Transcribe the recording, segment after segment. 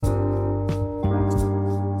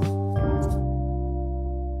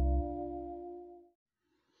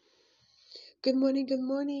Good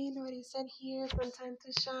morning. Already said here from time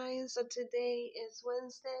to shine. So today is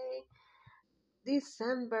Wednesday,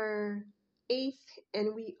 December 8th,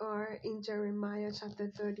 and we are in Jeremiah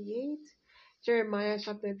chapter 38. Jeremiah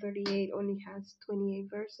chapter 38 only has 28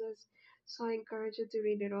 verses. So I encourage you to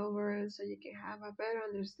read it over so you can have a better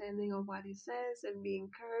understanding of what it says and be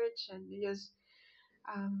encouraged and just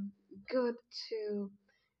um, good to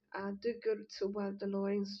do good to what the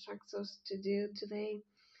Lord instructs us to do today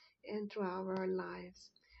and throughout our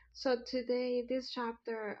lives. So today, this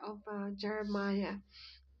chapter of Jeremiah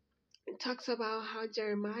talks about how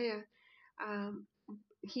Jeremiah um,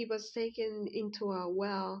 he was taken into a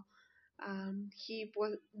well.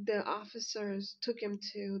 The officers took him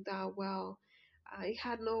to that well. It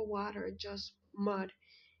had no water, just mud,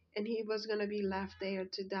 and he was gonna be left there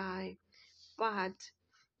to die. But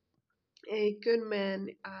a good man,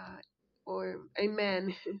 or a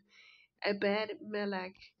man, Ebed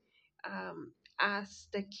Melech,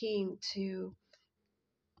 asked the king to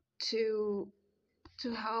to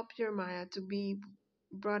help Jeremiah to be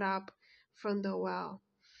brought up from the well,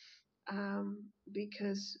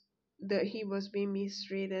 because he was being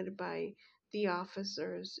mistreated by the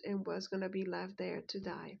officers and was gonna be left there to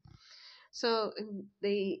die. So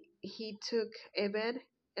he took Ebed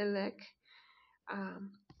Elek,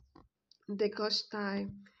 um, the Koshtai.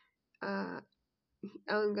 Uh,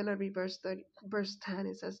 I'm gonna read verse 10.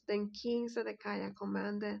 It says, "Then King Zedekiah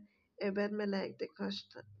commanded Ebed Melech the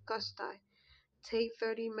Koshtai, take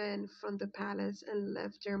 30 men from the palace and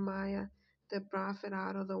lift Jeremiah the prophet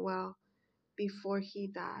out of the well before he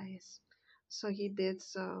dies." So he did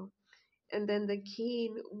so. And then the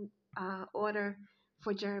king ordered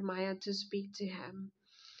for Jeremiah to speak to him.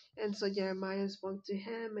 And so Jeremiah spoke to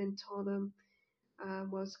him and told him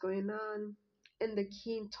what's going on. And the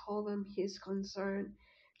king told him his concern.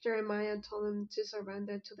 Jeremiah told him to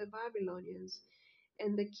surrender to the Babylonians.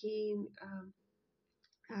 And the king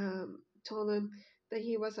told him that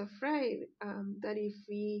he was afraid that if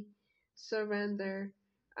we surrender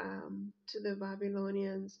to the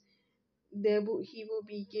Babylonians, he will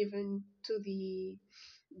be given to the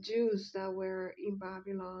Jews that were in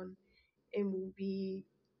Babylon and will be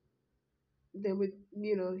they would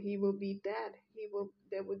he will be dead.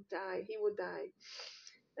 They would die. He would die.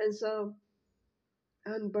 And so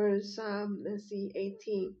on verse let's see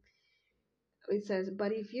 18 it says,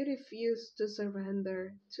 "But if you refuse to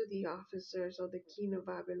surrender to the officers of the king of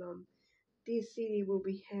Babylon, this city will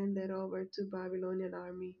be handed over to Babylonian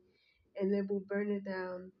army, and they will burn it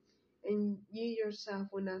down, and you yourself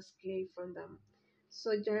will not escape from them."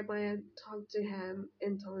 So Jeremiah talked to him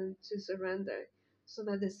and told him to surrender so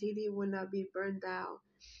that the city would not be burned down.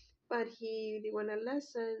 But he didn't want to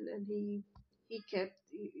listen, and he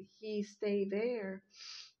stayed there.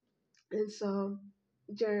 And so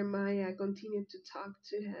Jeremiah continued to talk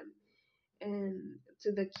to him and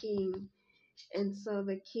to the king. And so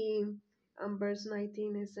the king, verse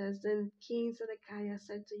 19, it says, "Then King Zedekiah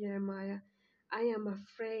said to Jeremiah, I am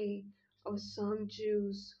afraid of some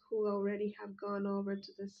Jews who already have gone over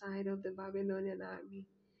to the side of the Babylonian army.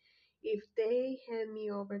 If they hand me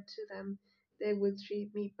over to them, they will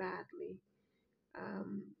treat me badly."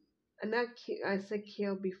 Um, and not I said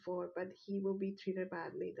kill before, but he will be treated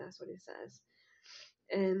badly. That's what it says.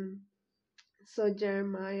 And so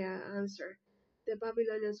Jeremiah answered, "The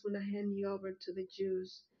Babylonians will not hand you over to the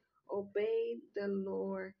Jews. Obey the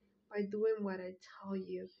Lord by doing what I tell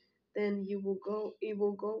you. Then it will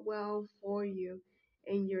go well for you,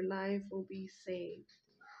 and your life will be saved."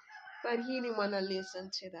 But he didn't want to listen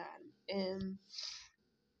to that. And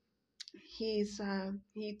he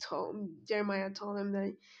told Jeremiah told him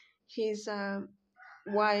that his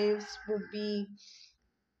wives will be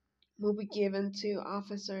given to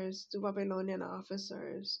officers, to Babylonian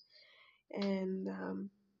officers, and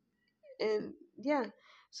and yeah.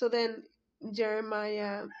 So then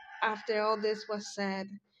Jeremiah, after all this was said,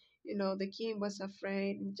 the king was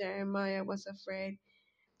afraid. Jeremiah was afraid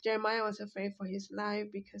for his life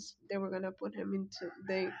because they were gonna put him into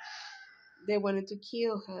they wanted to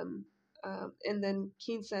kill him. And then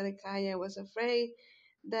King Zedekiah was afraid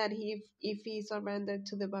that if he surrendered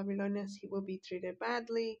to the Babylonians, he would be treated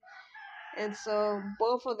badly. And so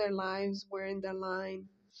both of their lives were on the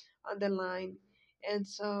line. And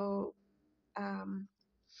so,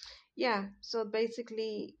 yeah, so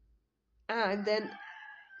basically, and then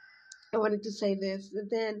I wanted to say this.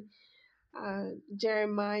 Then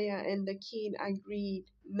Jeremiah and the king agreed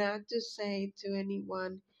not to say to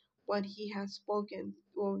anyone what he has spoken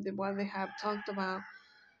or what they have talked about,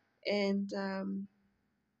 and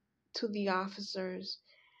to the officers.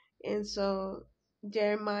 And so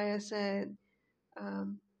Jeremiah said,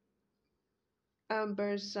 um,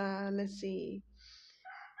 verse, let's see,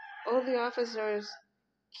 all the officers,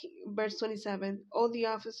 verse 27, all the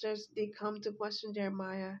officers did come to question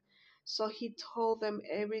Jeremiah. So he told them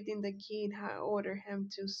everything the king had ordered him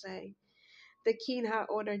to say. The king had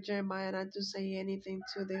ordered Jeremiah not to say anything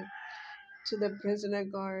to the prisoner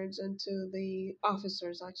guards and to the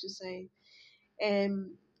officers, I should say.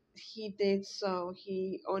 And he did so.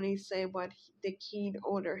 He only said what the king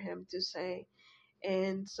ordered him to say.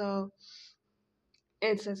 And so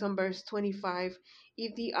it says on verse 25,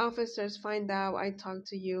 if the officers find out I talked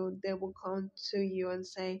to you, they will come to you and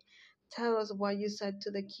say, tell us what you said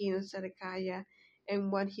to the king of Zedekiah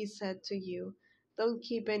and what he said to you. Don't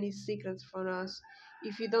keep any secrets from us.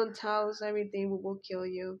 If you don't tell us everything, we will kill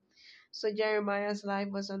you. So Jeremiah's life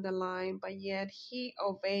was on the line, but yet he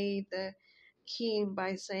obeyed the king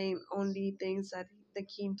by saying only things that the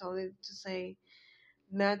king told him to say,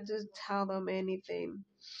 not to tell them anything,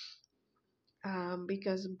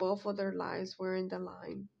 because both of their lives were in the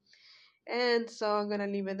line. And so I'm gonna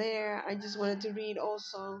leave it there. I just wanted to read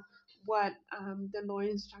also what the Lord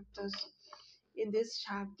instructs us in this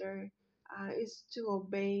chapter, is to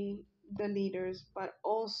obey the leaders, but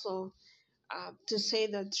also to say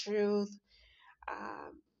the truth, uh,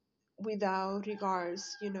 without regards,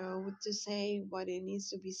 to say what it needs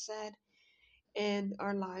to be said, and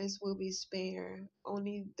our lives will be spared.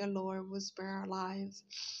 Only the Lord will spare our lives.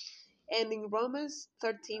 And in Romans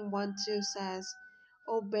 13:1-2 says,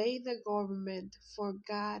 obey the government, for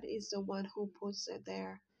God is the one who puts it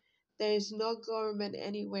there. There is no government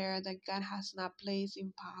anywhere that God has not placed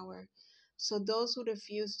in power. So those who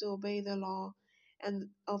refuse to obey the law and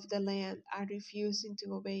of the land are refusing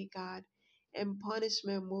to obey God, and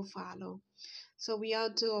punishment will follow. So we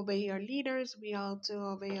ought to obey our leaders, we ought to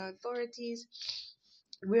obey our authorities,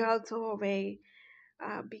 we ought to obey,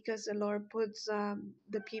 because the Lord puts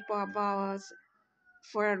the people above us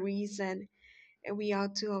for a reason, and we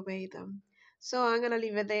ought to obey them. So I'm going to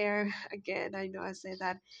leave it there. Again, I know I said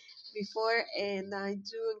that before, and I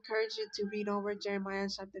do encourage you to read over Jeremiah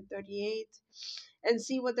chapter 38 and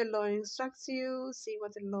see what the Lord instructs you, see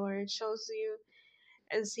what the Lord shows you,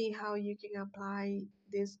 and see how you can apply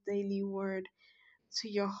this daily word to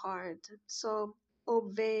your heart. So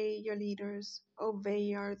obey your leaders, obey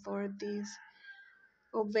your authorities,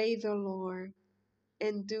 obey the Lord,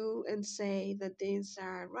 and do and say the things that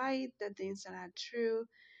are right, the things that are true,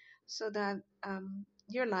 so that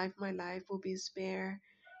your life, my life, will be spared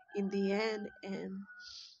in the end, and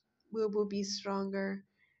we will be stronger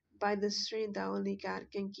by the strength that only God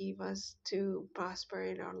can give us to prosper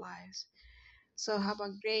in our lives. So have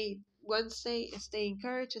a great Wednesday. Stay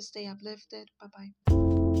encouraged, stay uplifted. Bye bye.